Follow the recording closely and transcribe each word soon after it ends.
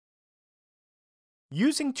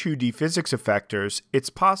Using 2D physics effectors, it's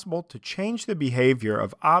possible to change the behavior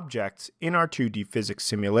of objects in our 2D physics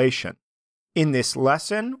simulation. In this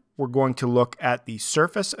lesson, we're going to look at the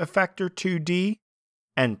Surface Effector 2D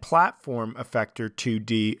and Platform Effector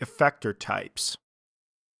 2D effector types.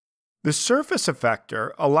 The Surface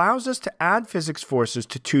Effector allows us to add physics forces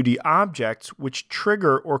to 2D objects which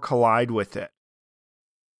trigger or collide with it.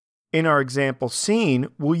 In our example scene,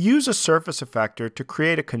 we'll use a surface effector to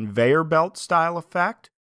create a conveyor belt style effect,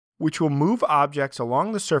 which will move objects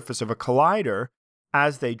along the surface of a collider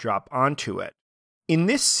as they drop onto it. In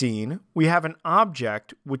this scene, we have an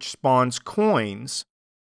object which spawns coins.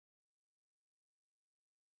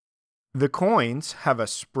 The coins have a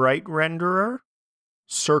sprite renderer,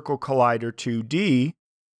 circle collider 2D,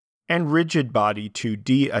 and rigid body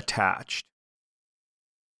 2D attached.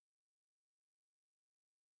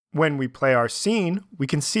 When we play our scene, we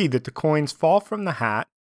can see that the coins fall from the hat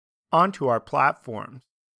onto our platforms.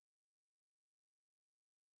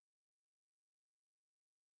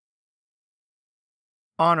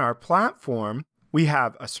 On our platform, we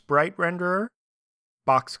have a sprite renderer,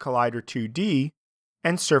 box collider 2D,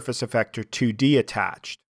 and Surface Effector 2D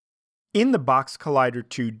attached. In the box collider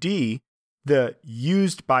 2D, the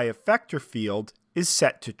used by effector field is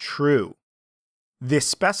set to true. This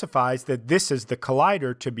specifies that this is the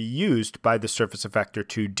collider to be used by the Surface Effector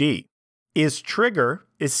 2D. IsTrigger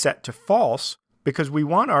is set to false because we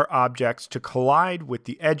want our objects to collide with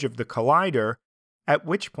the edge of the collider, at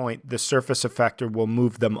which point the Surface Effector will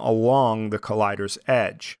move them along the collider's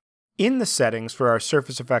edge. In the settings for our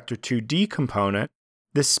Surface Effector 2D component,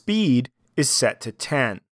 the speed is set to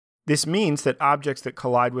 10. This means that objects that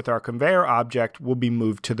collide with our conveyor object will be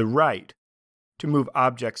moved to the right. To move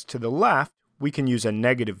objects to the left, we can use a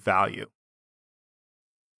negative value.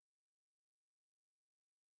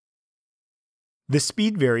 The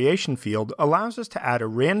speed variation field allows us to add a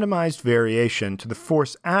randomized variation to the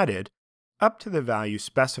force added up to the value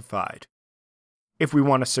specified. If we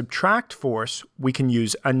want to subtract force, we can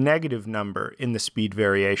use a negative number in the speed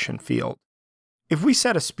variation field. If we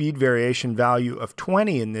set a speed variation value of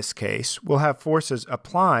 20 in this case, we'll have forces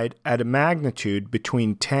applied at a magnitude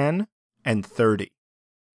between 10 and 30.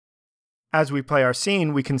 As we play our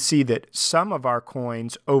scene, we can see that some of our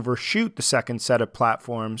coins overshoot the second set of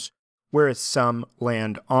platforms, whereas some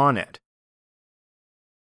land on it.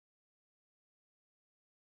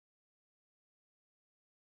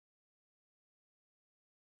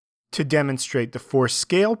 To demonstrate the force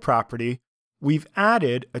scale property, we've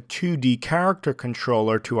added a 2D character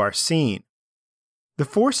controller to our scene. The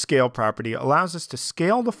force scale property allows us to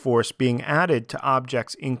scale the force being added to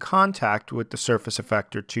objects in contact with the Surface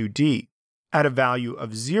Effector 2D. At a value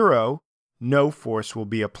of 0, no force will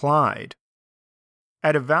be applied.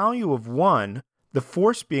 At a value of 1, the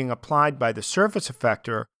force being applied by the Surface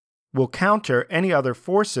Effector will counter any other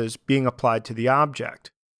forces being applied to the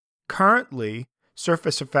object. Currently,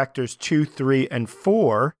 Surface Effectors 2, 3, and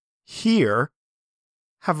 4 here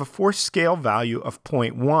have a force scale value of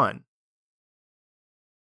 0.1.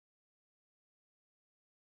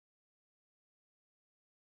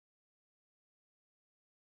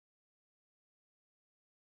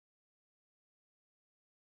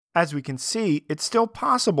 As we can see, it's still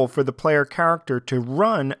possible for the player character to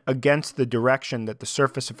run against the direction that the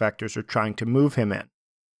surface effectors are trying to move him in.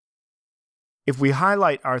 If we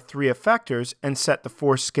highlight our 3 effectors and set the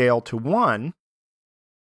force scale to 1,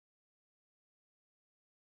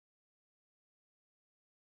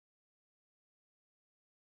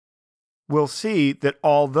 we'll see that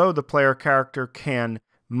although the player character can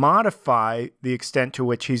modify the extent to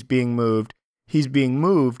which he's being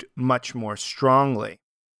moved much more strongly.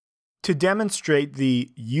 To demonstrate the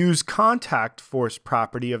use contact force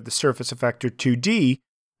property of the Surface Effector 2D,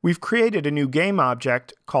 we've created a new game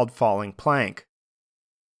object called Falling Plank.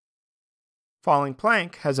 Falling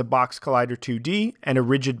Plank has a box collider 2D and a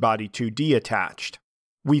rigid body 2D attached.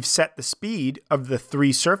 We've set the speed of the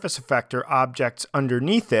 3 Surface Effector objects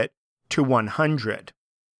underneath it to 100.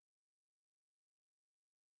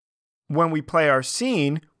 When we play our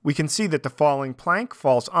scene, we can see that the falling plank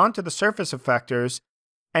falls onto the surface effectors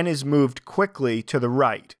and is moved quickly to the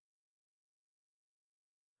right.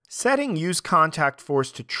 Setting use contact force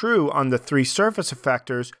to true on the 3 surface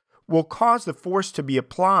effectors will cause the force to be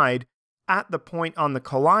applied at the point on the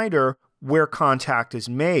collider where contact is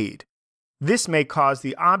made. This may cause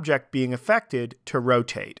the object being affected to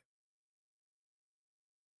rotate.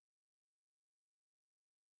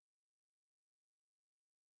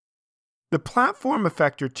 The Platform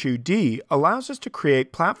Effector 2D allows us to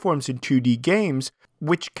create platforms in 2D games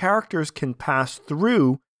which characters can pass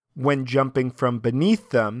through when jumping from beneath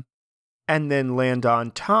them, and then land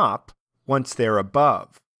on top once they're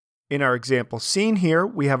above. In our example scene here,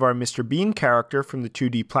 we have our Mr. Bean character from the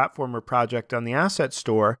 2D platformer project on the Asset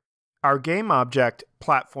Store. Our game object,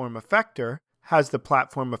 Platform Effector, has the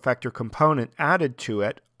Platform Effector component added to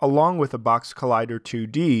it, along with a Box Collider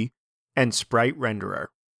 2D and Sprite Renderer.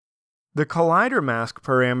 The Collider Mask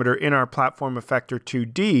parameter in our Platform Effector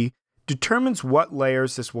 2D determines what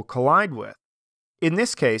layers this will collide with. In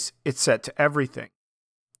this case, it's set to everything.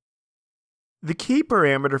 The key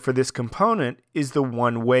parameter for this component is the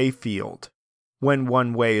one-way field. When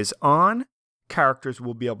one-way is on, characters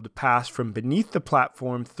will be able to pass from beneath the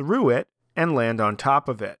platform through it and land on top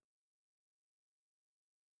of it.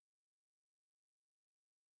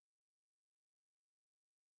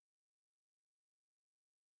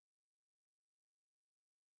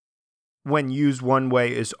 When use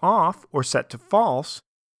one-way is off or set to false,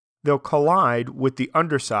 they'll collide with the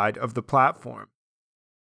underside of the platform.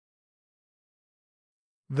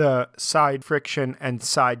 The side friction and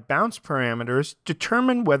side bounce parameters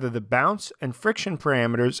determine whether the bounce and friction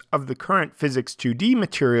parameters of the current Physics 2D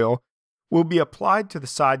material will be applied to the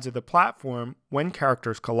sides of the platform when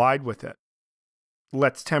characters collide with it.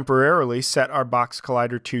 Let's temporarily set our Box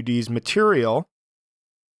Collider 2D's material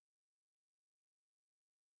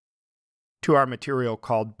to our material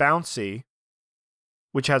called Bouncy,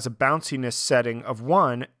 which has a bounciness setting of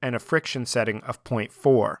 1 and a friction setting of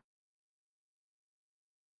 0.4.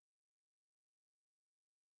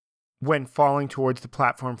 When falling towards the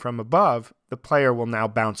platform from above, the player will now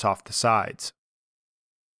bounce off the sides.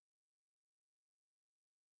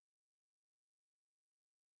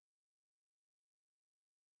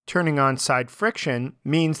 Turning on side friction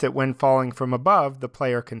means that when falling from above, the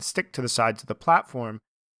player can stick to the sides of the platform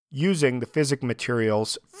using the physics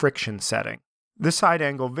material's friction setting. The side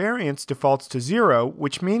angle variance defaults to 0,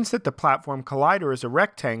 which means that the platform collider is a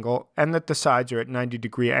rectangle and that the sides are at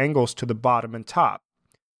 90-degree angles to the bottom and top.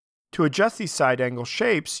 To adjust these side angle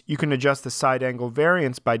shapes, you can adjust the side angle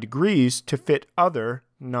variance by degrees to fit other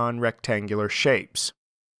non-rectangular shapes.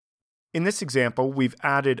 In this example, we've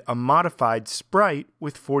added a modified sprite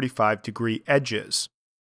with 45-degree edges.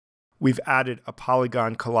 We've added a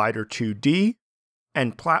Polygon Collider 2D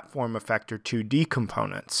and Platform Effector 2D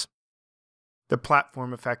components. The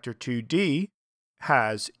Platform Effector 2D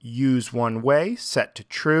has use one way set to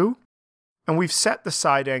true, and we've set the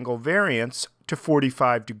side angle variance to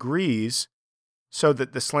 45 degrees so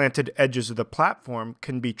that the slanted edges of the platform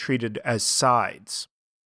can be treated as sides.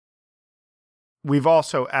 We've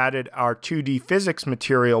also added our 2D physics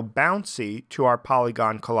material Bouncy to our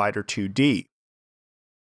Polygon Collider 2D.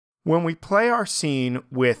 When we play our scene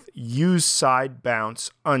with Use Side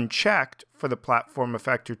Bounce unchecked for the Platform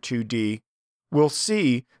Effector 2D, we'll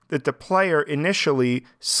see that the player initially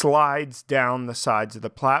slides down the sides of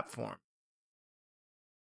the platform.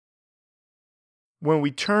 When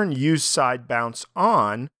we turn Use Side Bounce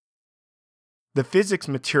on, the physics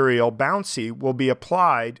material Bouncy will be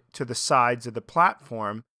applied to the sides of the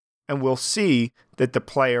platform, and we'll see that the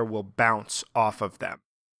player will bounce off of them.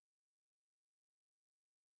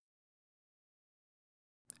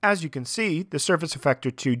 As you can see, the Surface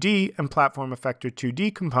Effector 2D and Platform Effector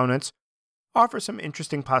 2D components offer some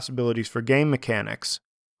interesting possibilities for game mechanics.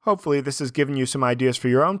 Hopefully this has given you some ideas for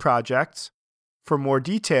your own projects. For more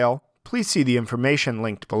detail, please see the information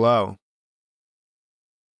linked below.